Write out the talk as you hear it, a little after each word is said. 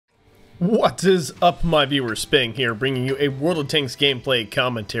What is up, my viewers? Spang here, bringing you a World of Tanks gameplay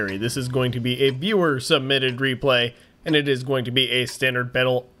commentary. This is going to be a viewer-submitted replay, and it is going to be a standard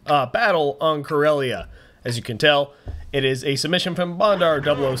battle on Corellia. As you can tell, it is a submission from Bogged,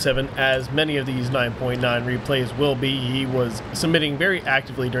 as many of these 9.9 replays will be. He was submitting very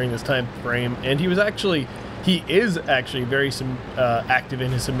actively during this time frame, and he is actually very active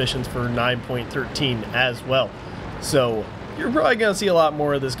in his submissions for 9.13 as well. So you're probably going to see a lot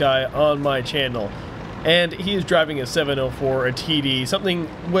more of this guy on my channel. And he is driving a 704, a TD, something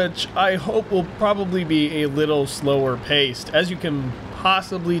which I hope will probably be a little slower paced. As you can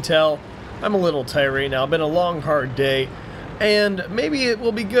possibly tell, I'm a little tired right now. It's been a long, hard day, and maybe it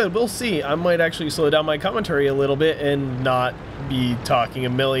will be good. We'll see. I might actually slow down my commentary a little bit and not be talking a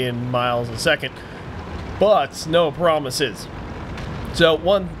million miles a second. But no promises. So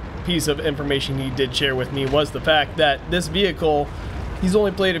one piece of information he did share with me was the fact that this vehicle, he's only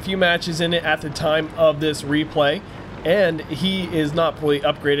played a few matches in it at the time of this replay, and he is not fully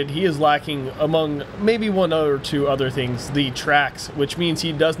upgraded. He is lacking, among maybe one or two other things, the tracks, which means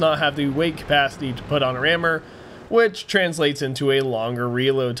he does not have the weight capacity to put on a rammer, which translates into a longer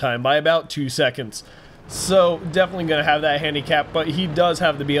reload time by about 2 seconds. So definitely going to have that handicap, but he does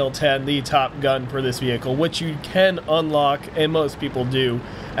have the BL-10, the top gun for this vehicle, which you can unlock, and most people do,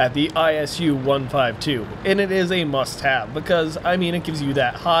 at the ISU 152. And it is a must-have because, I mean, it gives you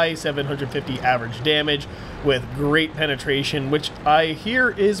that high 750 average damage with great penetration, which I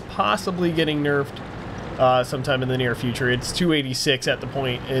hear is possibly getting nerfed sometime in the near future. It's 286 at the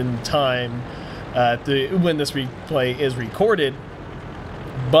point in time when this replay is recorded.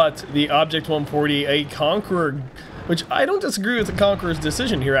 But the Obj.704, a Conqueror, which I don't disagree with the Conqueror's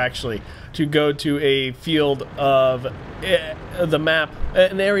decision here, actually, to go to a field of the map,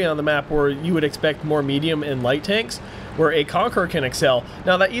 an area on the map where you would expect more medium and light tanks, where a Conqueror can excel.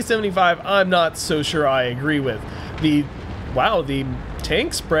 Now that E75, I'm not so sure I agree with. The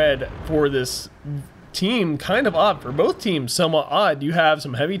tank spread for this team kind of odd, for both teams somewhat odd. You have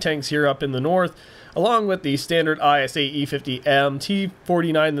some heavy tanks here up in the north, along with the standard ISA E50M,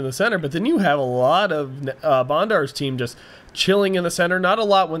 T49 in the center, but then you have a lot of Bondar's team just chilling in the center. Not a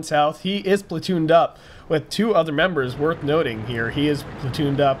lot went south. He is platooned up with two other members worth noting here. He is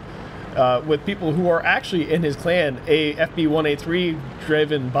platooned up with people who are actually in his clan, a FB1A3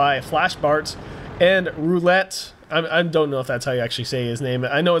 driven by Flash Barts and Roulette. I don't know if that's how you actually say his name.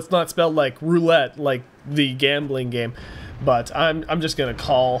 I know it's not spelled like roulette, like the gambling game, but I'm just going to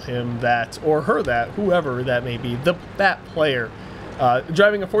call him that, or her that, whoever that may be, that player.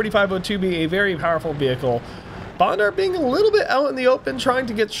 Driving a 4502B, a very powerful vehicle. Bondar being a little bit out in the open, trying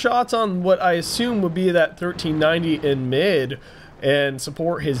to get shots on what I assume would be that 1390 in mid and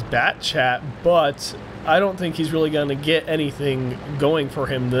support his bat chat, but I don't think he's really going to get anything going for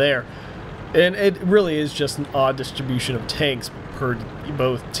him there. And it really is just an odd distribution of tanks per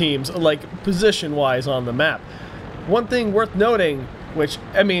both teams, like position-wise on the map. One thing worth noting, which,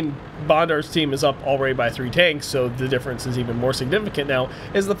 I mean, Bondar's team is up already by 3 tanks, so the difference is even more significant now,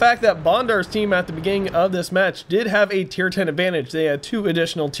 is the fact that Bondar's team at the beginning of this match did have a tier 10 advantage. They had 2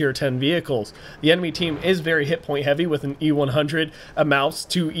 additional tier 10 vehicles. The enemy team is very hit point heavy with an E100, a Mouse,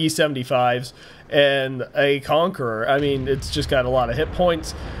 2 E75s, and a Conqueror. I mean, it's just got a lot of hit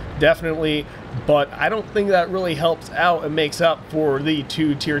points, definitely, but I don't think that really helps out and makes up for the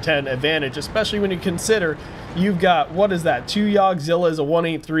 2 tier 10 advantage, especially when you consider you've got, what is that, 2 Yogzillas, a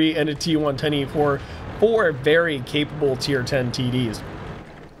 183, and a T110E4, 4 very capable tier 10 TDs,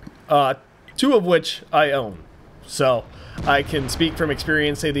 2 of which I own. So I can speak from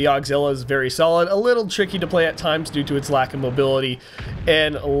experience, say the Yogzilla is very solid, a little tricky to play at times due to its lack of mobility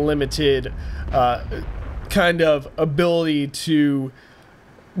and limited kind of ability to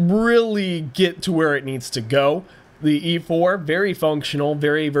really get to where it needs to go. The E4, very functional,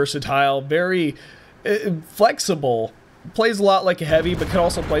 very versatile, very flexible, plays a lot like a heavy, but can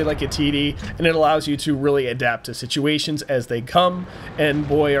also play like a TD, and it allows you to really adapt to situations as they come, and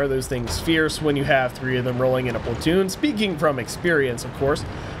boy are those things fierce when you have 3 of them rolling in a platoon, speaking from experience, of course.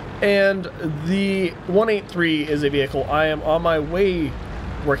 And the 183 is a vehicle I am on my way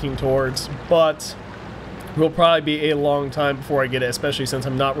working towards, but will probably be a long time before I get it, especially since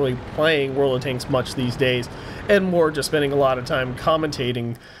I'm not really playing World of Tanks much these days, and more just spending a lot of time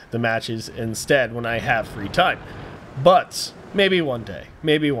commentating the matches instead when I have free time. But maybe one day,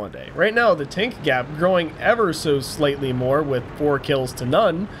 maybe one day. Right now, the tank gap growing ever so slightly more with 4 kills to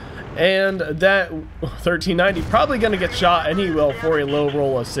none, and that 1390 probably going to get shot, and he will, for a low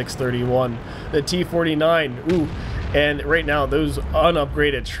roll of 631. The T49, ooh, And right now, those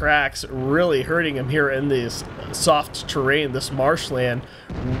unupgraded tracks really hurting him here in this soft terrain, this marshland.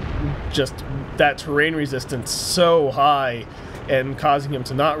 Just that terrain resistance so high and causing him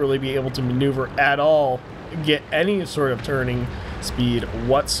to not really be able to maneuver at all, get any sort of turning speed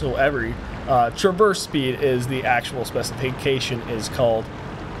whatsoever. Traverse speed is the actual specification is called.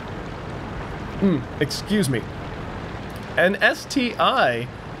 Excuse me. And STI,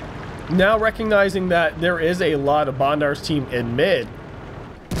 now recognizing that there is a lot of Bondar's team in mid,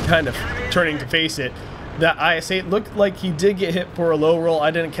 kind of turning to face it. That IS-8 looked like he did get hit for a low roll.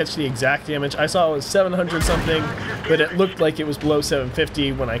 I didn't catch the exact damage. I saw it was 700 something, but it looked like it was below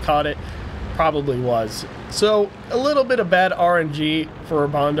 750 when I caught it. Probably was. So a little bit of bad RNG for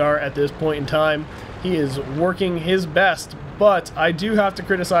Bondar at this point in time. He is working his best, but I do have to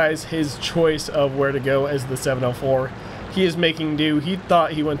criticize his choice of where to go as the 704. He is making do. He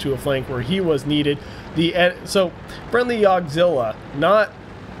thought he went to a flank where he was needed. So friendly Yogzilla, not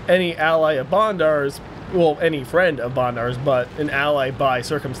any ally of Bondar's, well, any friend of Bondar's, but an ally by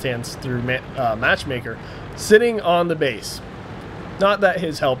circumstance through Matchmaker, sitting on the base. Not that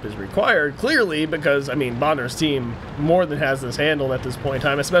his help is required, clearly, because, I mean, Bondar's team more than has this handled at this point in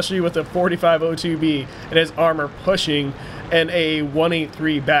time, especially with a 4502B and his armor pushing and a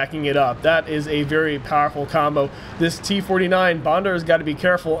 183 backing it up. That is a very powerful combo. This T49, Bondar's got to be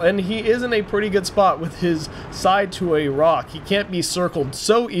careful, and he is in a pretty good spot with his side to a rock. He can't be circled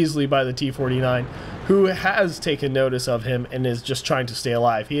so easily by the T49, who has taken notice of him and is just trying to stay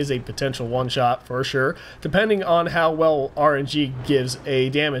alive. He is a potential one-shot for sure, depending on how well RNG gives a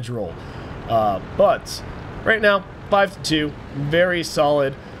damage roll. But right now, 5-2, very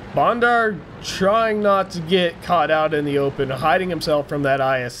solid. Bondar trying not to get caught out in the open, hiding himself from that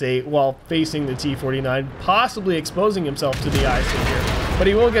IS-8 while facing the T49, possibly exposing himself to the IS-8 here. But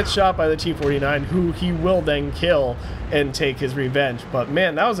he will get shot by the T49, who he will then kill and take his revenge. But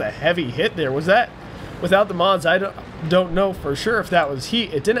man, that was a heavy hit there. Was that... Without the mods, I don't know for sure if that was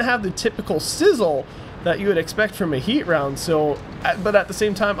heat. It didn't have the typical sizzle that you would expect from a heat round. So, but at the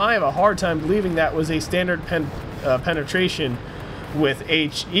same time, I have a hard time believing that was a standard penetration with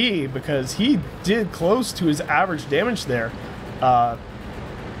HE, because he did close to his average damage there.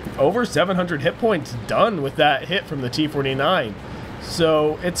 Over 700 hit points done with that hit from the T49.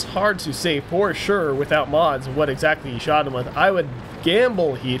 So it's hard to say for sure without mods what exactly he shot him with. I would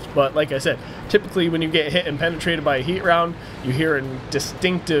gamble heat, but like I said, typically when you get hit and penetrated by a heat round, you hear a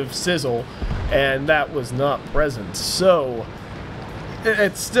distinctive sizzle, and that was not present. So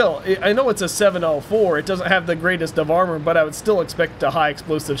it's still, I know it's a 704, it doesn't have the greatest of armor, but I would still expect a high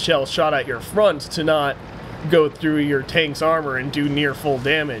explosive shell shot at your front to not go through your tank's armor and do near full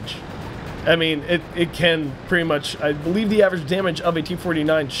damage. I mean, it can pretty much, I believe the average damage of a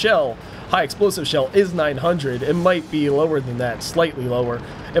T49 shell, high explosive shell, is 900. It might be lower than that, slightly lower.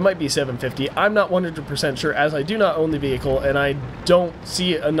 It might be 750. I'm not 100% sure, as I do not own the vehicle and I don't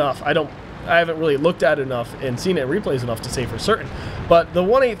see it enough. I haven't really looked at it enough and seen it in replays enough to say for certain. But the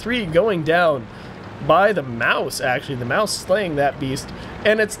 183 going down by the mouse, actually, the mouse slaying that beast,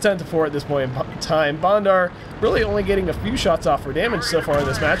 and it's 10-4 at this point in time. Bondar really only getting a few shots off for damage so far in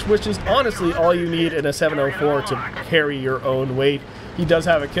this match, which is honestly all you need in a 704 to carry your own weight. He does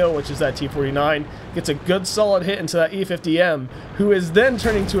have a kill, which is that T49, gets a good solid hit into that E50M, who is then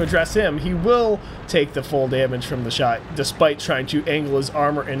turning to address him. He will take the full damage from the shot, despite trying to angle his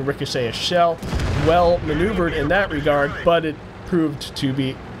armor and ricochet a shell. Well maneuvered in that regard, but it proved to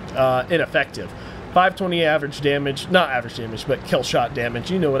be ineffective. 520 average damage, not average damage, but kill shot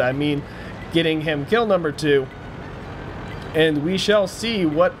damage, you know what I mean. Getting him kill number 2. And we shall see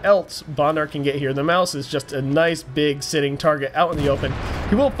what else Bondar can get here. The mouse is just a nice big sitting target out in the open.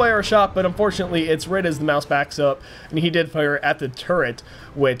 He will fire a shot, but unfortunately it's right as the mouse backs up, and he did fire at the turret,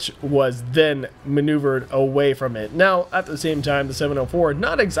 which was then maneuvered away from it. Now, at the same time, the 704,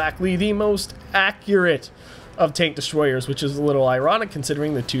 not exactly the most accurate of tank destroyers, which is a little ironic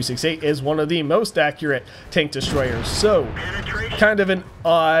considering the 268 is one of the most accurate tank destroyers. So, kind of an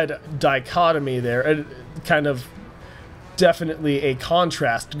odd dichotomy there, kind of definitely a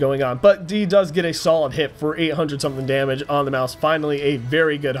contrast going on, but he does get a solid hit for 800 something damage on the mouse. Finally, a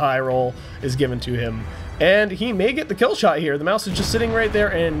very good high roll is given to him, and he may get the kill shot here. The mouse is just sitting right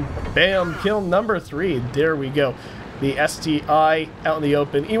there, and bam, kill number 3. There we go. The STI out in the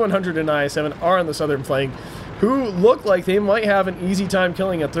open. E100 and IS-7 are on the southern flank, who look like they might have an easy time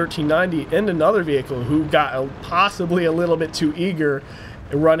killing a 1390 and another vehicle who got possibly a little bit too eager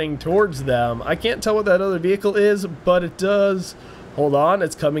running towards them. I can't tell what that other vehicle is, but it does. Hold on,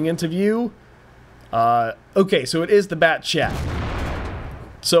 it's coming into view. Okay, so it is the Bat Chat.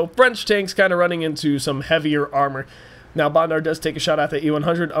 So French tanks kind of running into some heavier armor. Now Bondar does take a shot at the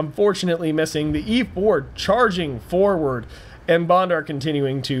E100, unfortunately missing. The E4 charging forward, and Bondar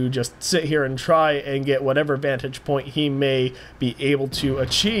continuing to just sit here and try and get whatever vantage point he may be able to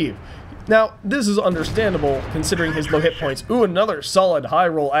achieve. Now, this is understandable considering his low hit points. Ooh, another solid high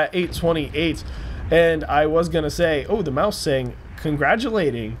roll at 828. And I was going to say, oh, the mouse saying,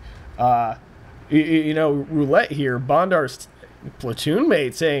 congratulating, you know, roulette here. Bondar's platoon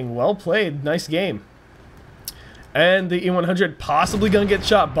mate saying, well played, nice game. And the E100 possibly going to get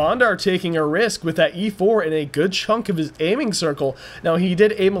shot. Bondar taking a risk with that E4 in a good chunk of his aiming circle. Now, he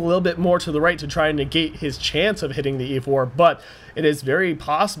did aim a little bit more to the right to try and negate his chance of hitting the E4, but it is very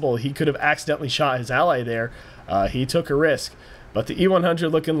possible he could have accidentally shot his ally there. He took a risk. But the E100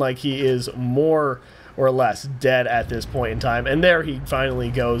 looking like he is more or less dead at this point in time. And there he finally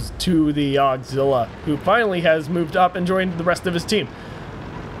goes to the Auxilla, who finally has moved up and joined the rest of his team.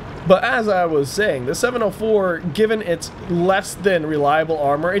 But as I was saying, the 704, given its less than reliable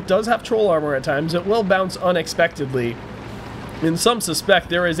armor, it does have troll armor at times. It will bounce unexpectedly. And some suspect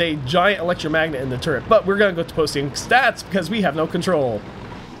there is a giant electromagnet in the turret. But we're going to go to posting stats because we have no control.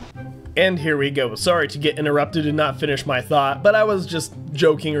 And here we go. Sorry to get interrupted and not finish my thought, but I was just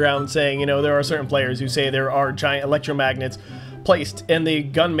joking around saying, you know, there are certain players who say there are giant electromagnets placed in the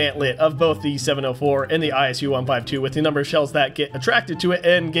gun mantlet of both the 704 and the ISU-152 with the number of shells that get attracted to it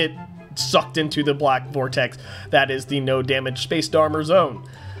and get sucked into the black vortex. That is the no damage spaced armor zone.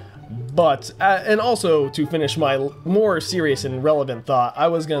 But, and also to finish my more serious and relevant thought, I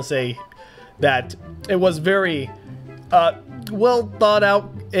was going to say that it was very well thought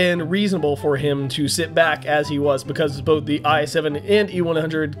out and reasonable for him to sit back as he was, because both the I-7 and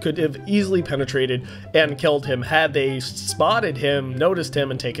E100 could have easily penetrated and killed him had they spotted him, noticed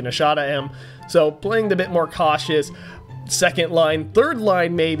him, and taken a shot at him. So playing the bit more cautious, second line, third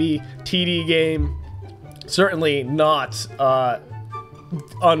line maybe, TD game, certainly not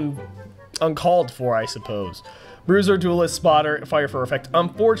uncalled for, I suppose. Bruiser, Duelist, Spotter, Fire for Effect.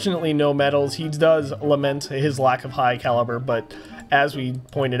 Unfortunately, no medals. He does lament his lack of high caliber, but as we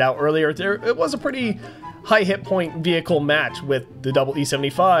pointed out earlier, it was a pretty high hit point vehicle match with the double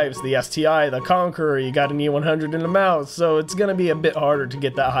E75s, the STI, the Conqueror. You got an E100 in the mouse, so it's going to be a bit harder to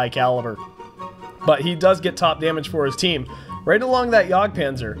get that high caliber. But he does get top damage for his team, right along that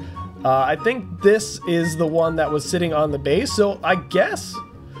Jagdpanzer. I think this is the one that was sitting on the base, so I guess,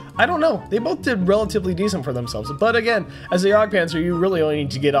 I don't know. They both did relatively decent for themselves. But again, as a Jagdpanzer, you really only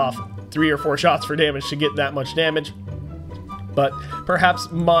need to get off 3 or 4 shots for damage to get that much damage. But perhaps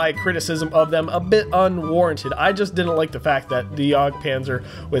my criticism of them a bit unwarranted. I just didn't like the fact that the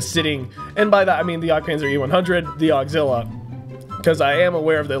Jagdpanzer was sitting, and by that I mean the Jagdpanzer E100, the Auxilla, because I am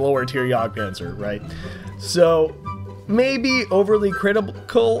aware of the lower tier Jagdpanzer, right? So maybe overly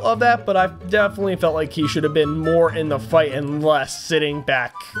critical of that, but I definitely felt like he should have been more in the fight and less sitting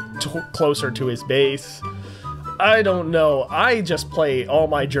back closer to his base. I don't know. I just play all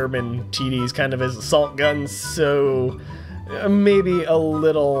my German TDs kind of as assault guns, so maybe a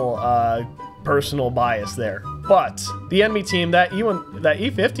little personal bias there. But the enemy team, that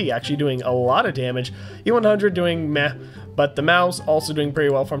E50 actually doing a lot of damage, E100 doing meh, but the mouse also doing pretty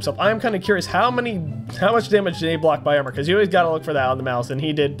well for himself. I'm kind of curious how much damage did he block by armor, because you always got to look for that on the mouse, and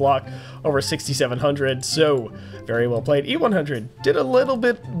he did block over 6,700, so very well played. E100 did a little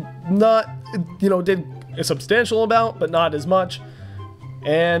bit, not, you know, did a substantial amount, but not as much.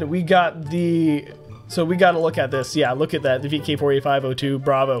 And we got the, so we got to look at this. Yeah, look at that. The VK48502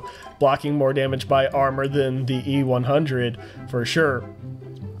 Bravo blocking more damage by armor than the E100 for sure.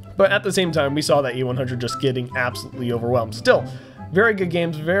 But at the same time, we saw that E100 just getting absolutely overwhelmed. Still, very good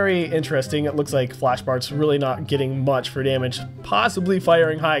games, very interesting. It looks like Flashbart's really not getting much for damage. Possibly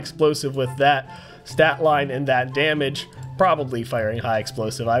firing high explosive with that stat line and that damage. Probably firing high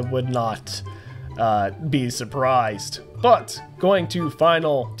explosive. I would not be surprised. But going to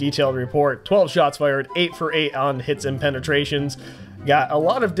final detailed report, 12 shots fired, 8 for 8 on hits and penetrations. Got a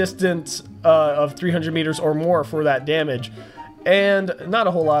lot of distance of 300 meters or more for that damage. And not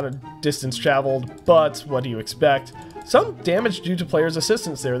a whole lot of distance traveled, but what do you expect? Some damage due to players'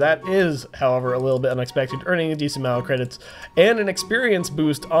 assistance there. That is, however, a little bit unexpected, earning a decent amount of credits and an experience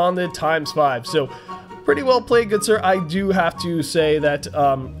boost on the ×5. So pretty well played, good sir. I do have to say that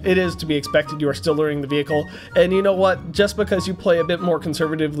it is to be expected. You are still learning the vehicle. And you know what? Just because you play a bit more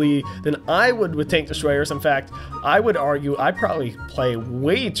conservatively than I would with tank destroyers, in fact, I would argue I probably play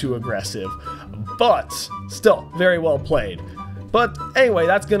way too aggressive. But still, very well played. But anyway,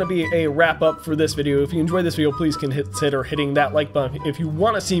 that's going to be a wrap up for this video. If you enjoyed this video, please consider hitting that like button. If you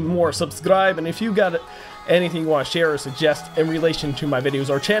want to see more, subscribe. And if you got anything you want to share or suggest in relation to my videos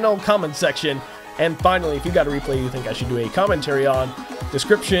or channel, comment section. And finally, if you got a replay you think I should do a commentary on,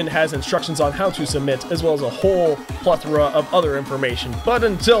 description has instructions on how to submit, as well as a whole plethora of other information. But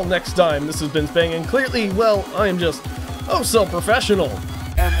until next time, this has been Spang, and clearly, well, I am just oh so professional.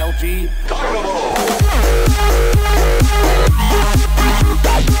 MLG.